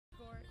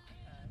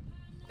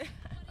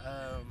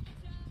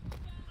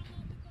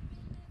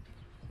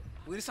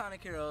We the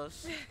Sonic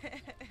Heroes.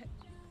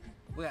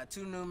 We got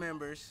 2 new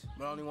members,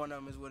 but only one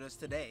of them is with us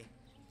today.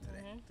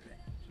 Today,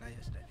 not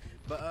yesterday.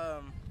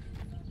 But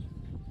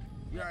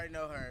you already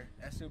know her.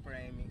 That's Super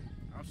Amy.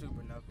 I'm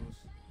Super Knuckles.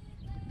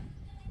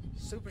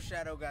 Super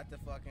Shadow got the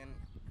fucking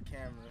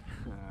camera.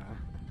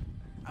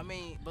 I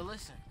mean, but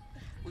listen,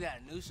 we got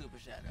a new Super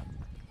Shadow.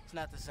 It's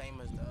not the same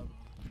as the other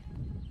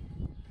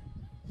one.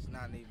 It's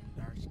not even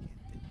dark skinned.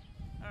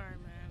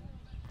 Alright, man.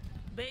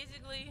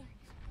 Basically,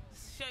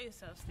 show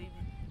yourself, Steven.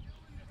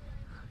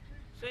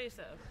 Show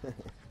yourself.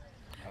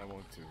 I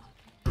want to.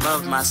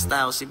 Love my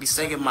style, she be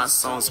singing my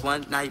songs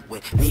one night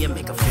with me and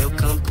make her feel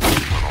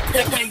complete.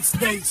 Singing my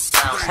songs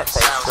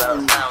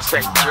one night. Now she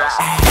be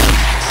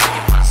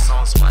singing my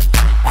songs one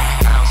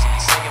night. Now she be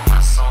singing my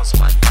songs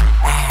one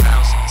night. Now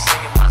she be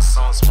singing my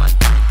songs one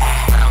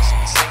night. Now she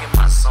be singing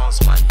my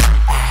songs one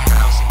night.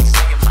 Now she be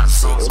singing my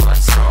songs one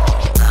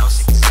night. Now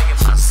she be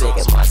singing my songs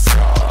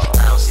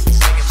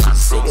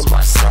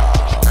one night.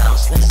 Now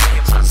she be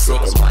singing my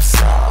songs one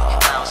night.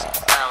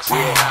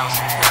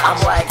 I'm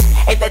like,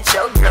 ain't that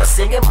your girl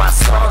singing my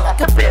song? I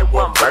can bet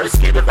one verse,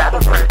 get it out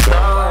of her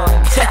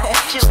tongue.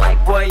 She's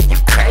like, boy, you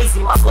crazy,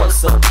 my flow's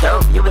so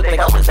dope. You would think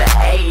I was the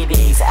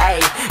 80s.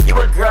 Hey, you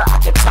a girl I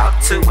can talk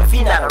to. If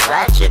you not a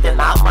ratchet, then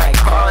I might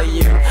call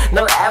you.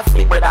 No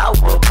athlete, but I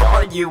will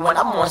ball you. When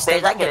I'm on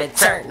stage, I get it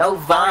turned, no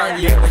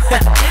volume.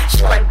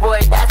 She's like,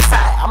 boy, that's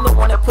hot. I'm the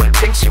one that put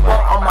things you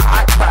want on my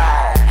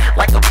iPod.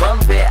 Like a bum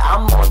bit,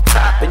 I'm on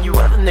top, and you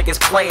other niggas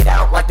played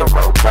out like a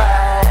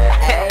robot.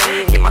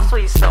 Hey, get my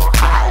sweet so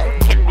high,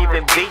 can't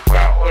even beat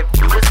that if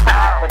you was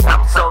high. But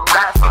I'm so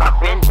nice, so I've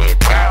been did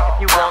that.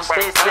 If you want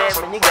this, then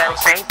you gotta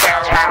think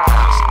that.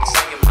 She be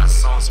singing my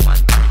songs one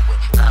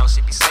night. Now she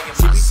be singing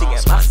my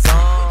songs one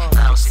night.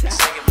 Now she be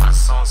singing my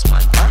songs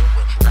one night.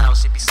 Now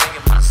she be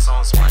singing my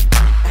songs one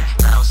night.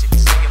 Now she be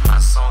singing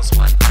my songs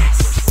one night.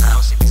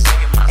 Now she be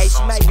singing my songs one night. Hey,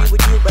 she might be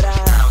with you, but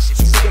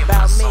she's thinking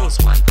about me.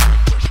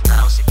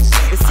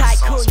 It's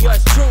Tycoon, yours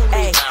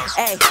truly.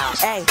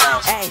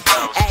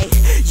 Hey,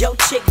 yo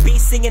chick be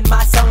singing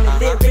my song and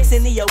lyrics,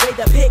 and the way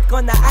to pick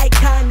on the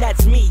icon,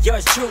 that's me,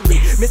 yours truly.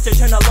 Mr.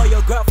 Turn a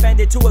loyal girlfriend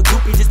into a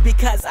groupie just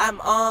because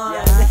I'm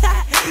on.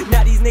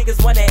 Now these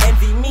niggas wanna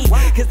envy me,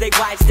 cause they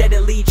watch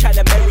steadily try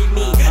to marry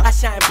me. I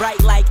shine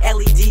bright like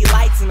LED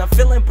lights, and I'm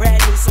feeling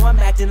brand new, so I'm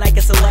acting like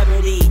a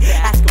celebrity.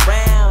 Ask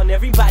around,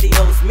 everybody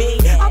knows me.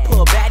 I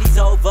pull baddies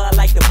over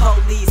like the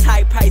police.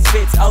 High price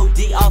fits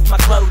OD off my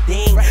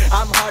clothing.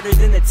 I'm harder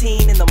than a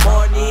teen in the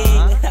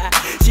morning.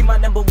 She my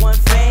 #1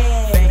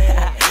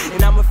 fan,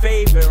 and I'm her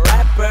favorite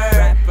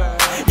rapper.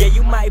 Yeah,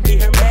 you might be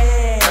her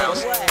man,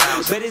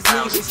 but it's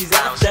me that she's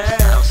after.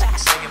 Now she be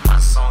singing my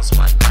songs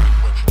one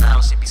night. Now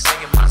she be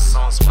singing my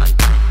songs one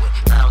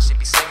night. Now she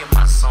be singing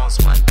my songs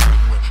one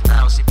night.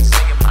 Now she be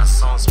singing my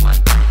songs one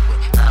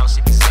night. Now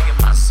she be singing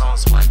my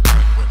songs one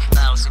night.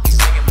 Now she be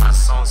singing my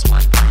songs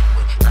one night.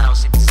 Now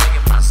she be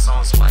singing my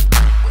songs one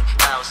night.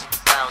 Now she.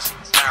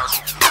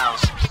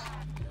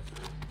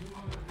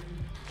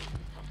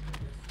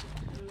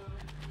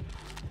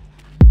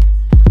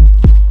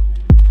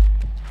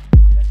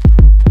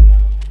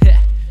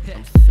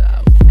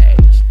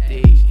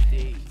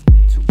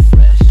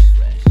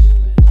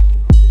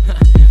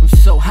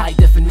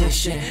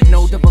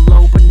 No double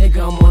O, but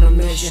nigga, I'm on a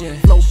mission.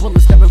 Flow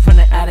bullets never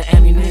running out of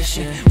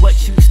ammunition. What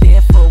you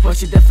stand for,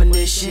 what's your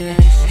definition?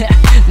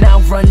 Now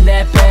run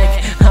that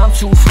back. I'm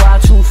too fly,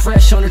 too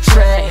fresh on the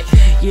track.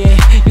 Yeah,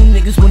 you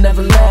niggas will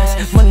never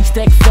last. Money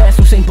stack fast,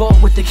 Usain Bolt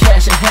with the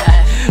cash and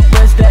hat.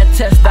 Where's that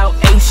test out,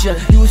 Asia?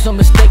 You was a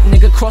mistake,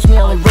 nigga, cross me,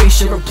 I'll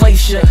erase you,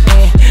 replace you.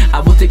 And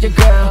I will take your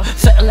girl,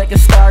 something like a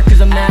star,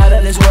 cause I'm out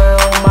of this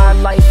world. My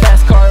life,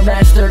 fast car,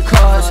 master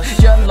cars.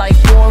 Your life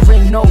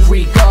boring, no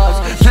regards.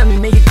 Let me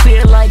make it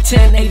clear like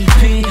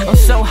 1080p. I'm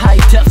so high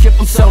def, yep,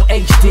 I'm so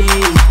HD.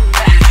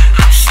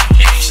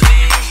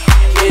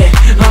 Yeah,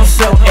 I'm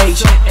so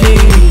HD.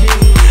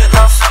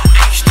 I'm so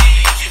HD.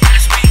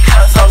 That's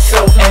because I'm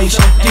so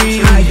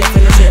HD.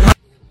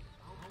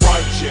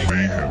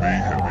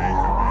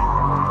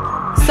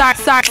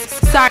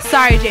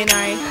 Sorry, J9.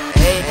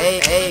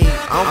 Hey,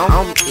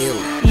 I'm ill.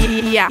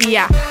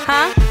 Yeah.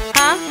 Huh?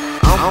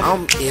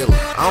 I'm ill.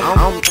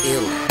 I'm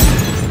ill.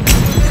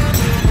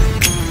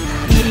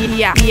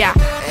 Yeah.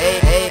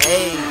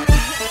 Hey.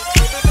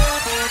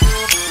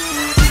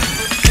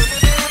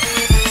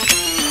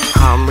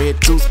 I'm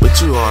red tooth, but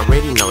you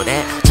already know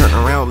that. Turn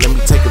around, let me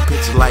take a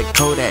picture like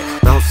Kodak.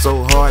 Bounce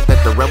so hard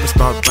that the rubber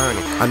start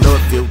burning. I know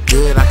it feel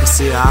good, I can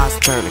see her eyes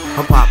turning.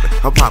 I'm popping,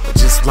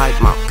 just like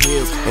my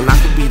pills. And I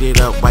can beat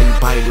it up while you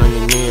biting on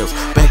your nails.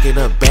 Back it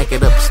up,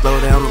 slow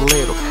down a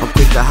little. I'm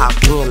quick to hop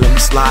in, let me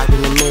slide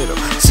in the middle.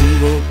 She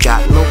ain't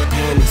got no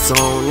panties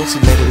on, and she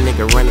let a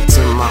nigga run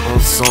into my own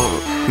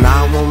song.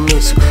 Now I won't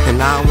miss you, and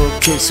now I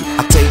won't kiss you.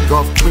 I take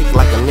off quick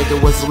like a nigga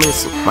was a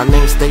missile. My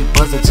name stay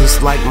buzzing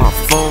just like my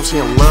phone. She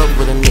in love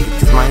with a nigga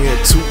cause my hair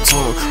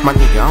two-tone. My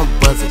nigga, I'm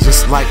buzzing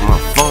just like my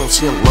phone.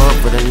 She in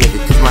love with a nigga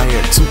cause my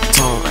hair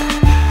two-tone.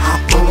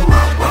 Hop on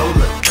my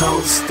roller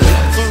coaster,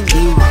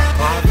 be my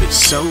private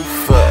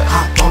chauffeur.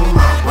 Hop on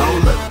my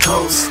roller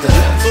coaster,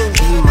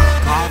 be my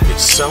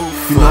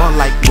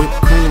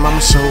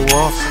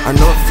I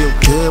know it feel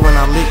good when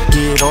I lick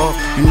it off.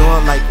 You know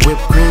I like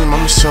whipped cream,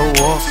 I'ma show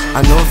off.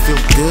 I know it feel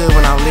good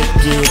when I lick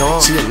it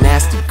off. She a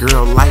nasty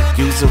girl, like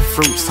using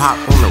fruits. Hop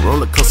on the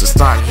roller coaster,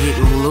 start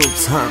hitting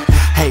loops, huh?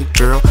 Hey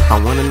girl, I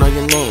wanna know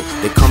your name.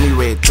 They call me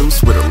Red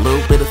Juice with a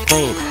little bit of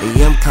fame. And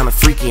yeah, I'm kinda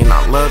freaky and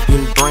I love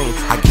getting brain.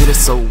 I get it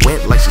so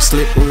wet like she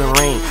slipped in the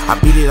rain. I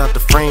beat it out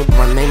the frame, but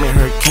my name ain't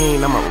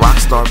Hurricane. I'm a rock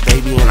star,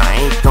 baby, and I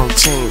ain't gon'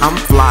 change. I'm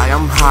fly,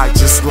 I'm high,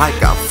 just like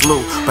I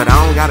flew. But I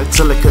don't gotta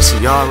tell her cause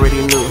she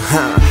already knew,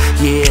 huh?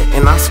 Yeah,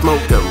 and I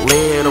smoke a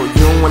little.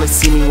 You don't wanna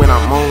see me when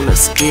I'm on the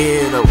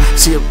skittle.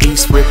 She a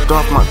beast, ripped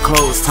off my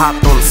clothes.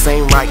 Hopped on the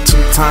same ride 2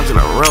 times in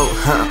a row,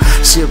 huh?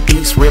 She a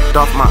beast, ripped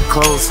off my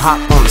clothes.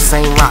 Hopped on the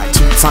same ride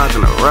 2 times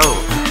in a row.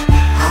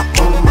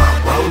 Hop on my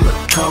roller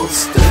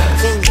coaster.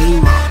 Be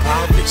my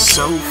private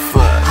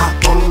chauffeur.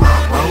 Hop on my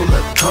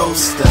roller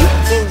coaster.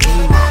 Be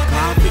my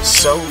private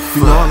chauffeur.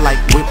 You know I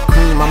like whipped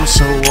cream, I'ma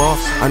show off.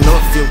 I know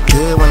it feel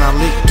good when I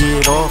lick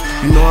it off.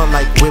 You know I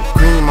like whipped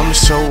cream, I'ma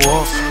show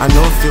off. I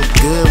know it feel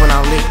good when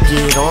I lick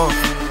it off.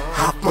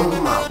 Hop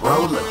on my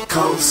roller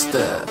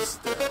coaster.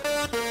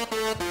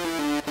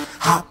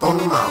 Hop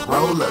on my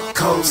roller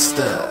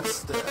coaster.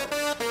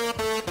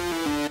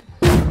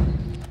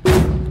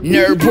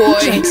 Nerd boy,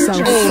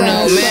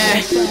 Uno,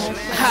 man.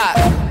 Ha.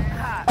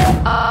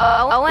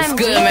 OMG,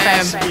 good,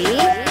 man.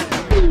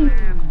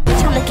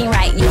 Bitch, I'm looking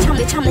right. Bitch, I'm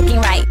looking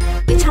right.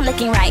 Bitch, I'm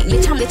looking right.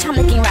 Bitch, I'm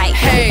looking right.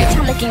 Hey. Bitch,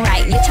 I'm looking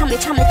right. Bitch, I'm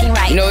looking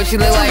right. You know what you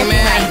look like,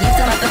 man? You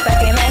still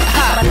motherfucking man.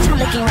 Bitch, I'm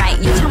looking right.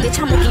 Bitch, I'm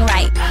looking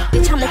right.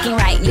 Bitch, I'm looking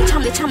right. Bitch,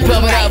 I'm looking right.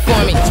 Pump it up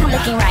for me. Bitch, I'm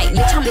looking right.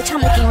 Bitch, I'm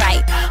looking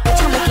right.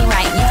 Bitch, I'm looking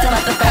right. You still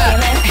motherfucking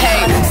man.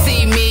 Hey,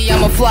 see me,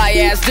 I'm a fly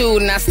ass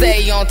dude, and I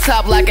stay on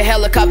top like a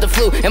helicopter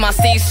flew. And my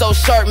steez so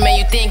sharp, man,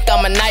 you think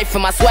I'm a knife,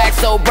 and my swag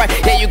so bright.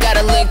 Yeah, you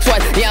gotta look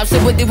twice. Yeah, I'm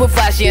super duper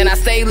flashy, and I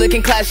stay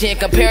looking classy. And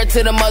compared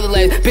to the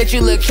motherland, bitch,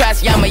 you look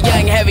trashy. I'm a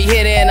young heavy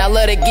hitter, and I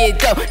love to get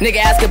dough. Nigga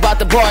ask about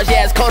the bars,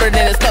 yeah, it's colder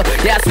than the snow.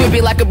 Yeah, I sweep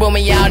you like a broom,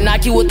 and yeah, I'll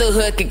knock you with the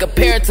hook. And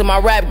compared to my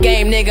rap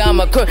game, nigga, I'm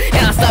a crook.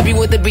 And I'll stop you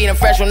with the beat, and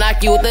fresh will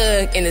knock you with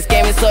the hook. And this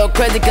game is so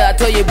crazy, cause I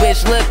told you,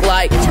 bitch, look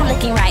like. Bitch, I'm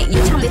looking right.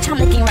 Bitch, I'm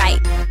looking right.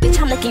 Bitch,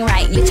 I'm looking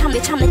right. Bitch, I'm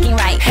looking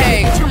right.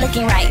 Hey. Bitch, I'm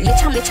looking right.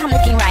 Bitch, I'm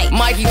looking right.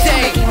 Mikey Bitch, I'm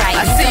J, looking right.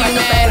 I see you,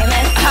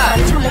 man. Ha.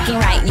 Bitch, I'm looking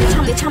right. Bitch,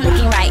 I'm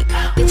looking right.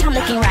 Bitch, I'm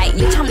looking right.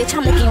 Bitch, I'm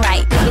looking right.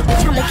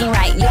 Bitch, I'm looking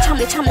right. Bitch, I'm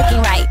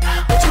looking right.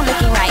 Bitch, I'm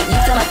looking right. You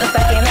still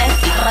motherfucking man.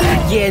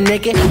 Yeah,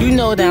 nigga, you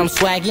know that I'm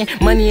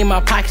swaggin'. Money in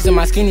my pockets and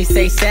my skinny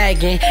stay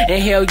sagging.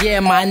 And hell yeah,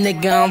 my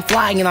nigga, I'm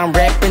flying. And I'm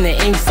rapping the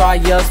ink, so I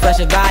yell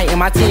special die. And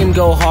my team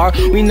go hard,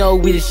 we know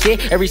we the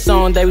shit. Every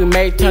song that we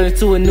make turn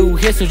into a new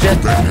hit. So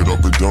just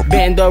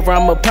bend over,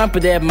 I'ma pump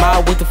it that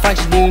mile with the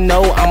function. You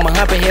know I'm a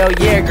humper, hell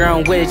yeah, girl,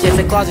 I'm with it. Just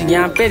a closet,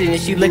 yeah, I'm fitted. And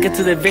she looking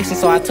to the vixen,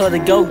 so I told her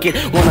go get.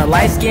 Want a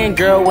light-skinned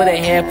girl with a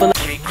head full of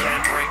Kick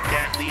cat, break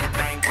that, lead a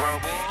bang, bro.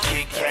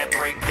 Kick cat,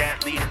 break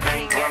that, lead a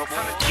bang, bro.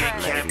 Kick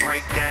cat,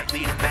 break that,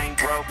 lead a bang,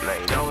 bro.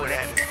 Know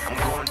that I'm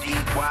going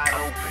deep, wide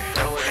open.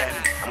 Know that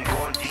I'm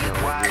going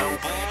deep, wide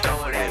open.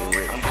 Know that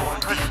I'm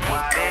going deep,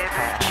 wide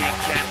open. Kick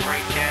cat,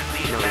 break that,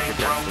 lead a bang,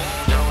 bro.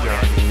 Know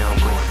that I'm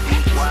going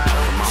deep, wide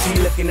open. She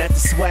looking at the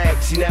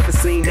swag, she never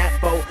seen that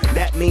folk.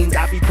 That means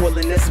I be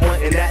pulling this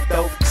one and that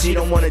though. She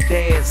don't wanna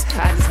dance,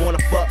 I just wanna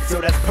fuck,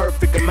 so that's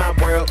perfect in my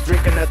world.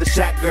 Drink another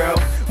shot, girl.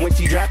 When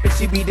she drop it,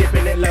 she be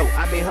dipping it low.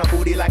 I mean, her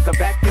booty like a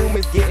vacuum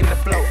is getting the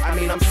flow. I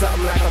mean, I'm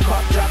something like a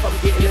pop drop, I'm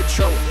getting the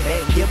tro.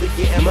 And you'll be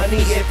getting money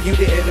if you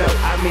didn't know.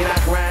 I mean, I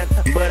grind,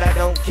 but I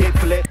don't kick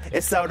flip.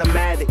 It's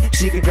automatic,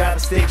 she can drive a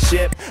stick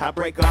shift. I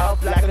break her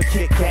off like a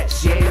Kit Kat.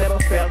 She ain't never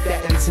felt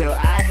that until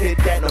I hit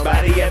that.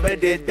 Nobody ever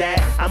did that.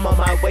 I'm on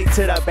my way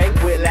to the bank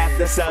with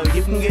laughter. So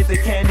you can get the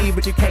candy,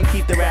 but you can't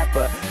keep the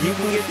rapper. You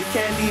can get the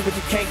candy, but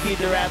you can't keep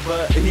the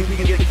rapper. You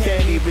can get the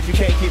candy, but you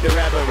can't keep the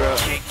rapper, bro.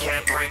 Kick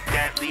cat, break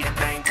that, lead a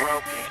bang,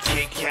 bro.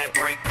 Kick cat,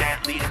 break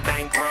that, lead a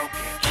bang, bro.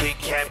 Kick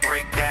cat,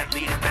 break that,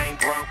 lead a bang,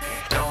 bro.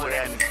 Know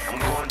that I'm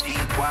going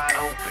deep, wide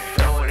open.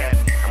 Know that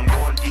I'm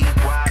going deep,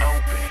 wide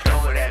open.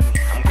 Know that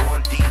I'm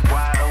going deep,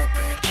 wide open.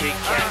 Kick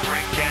cat,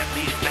 break that,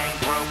 lead a bang,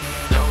 bro.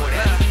 Know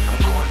that I'm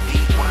going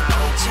deep, wide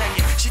open. Check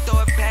it, she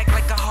throw it back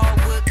like a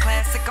hardwood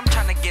classic. I'm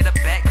tryna get her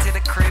back to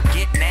the crib,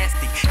 get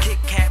nasty.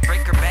 Kick cat,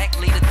 break her back,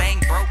 lead a thing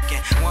broken.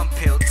 1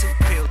 pill, 2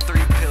 pill,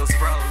 3 pills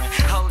rolling.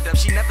 Hold up,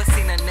 she never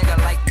seen a nigga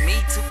like me.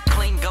 Too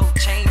clean, gold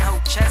chain,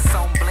 whole chest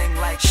on bling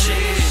like shit.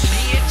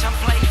 Bitch, I'm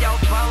play yo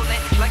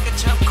bowling like a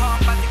jump car.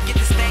 I'm about to get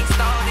this thing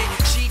started.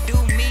 She do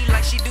me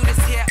like she do this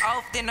here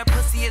often. Her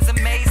pussy is a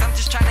maze, I'm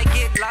just tryna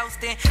get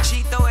lost in.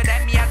 She throw it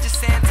at me, I just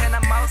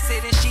Santana mouse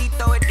it. And she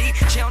throw it deep,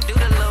 she don't do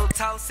the little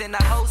tossing.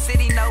 The whole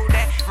city know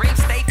that ring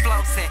stay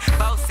flossing.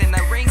 Boasting,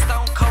 the ring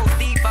stone cold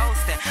Steve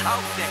Austin.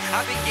 Often,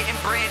 I been getting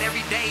bread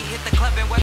every day. Hit the club and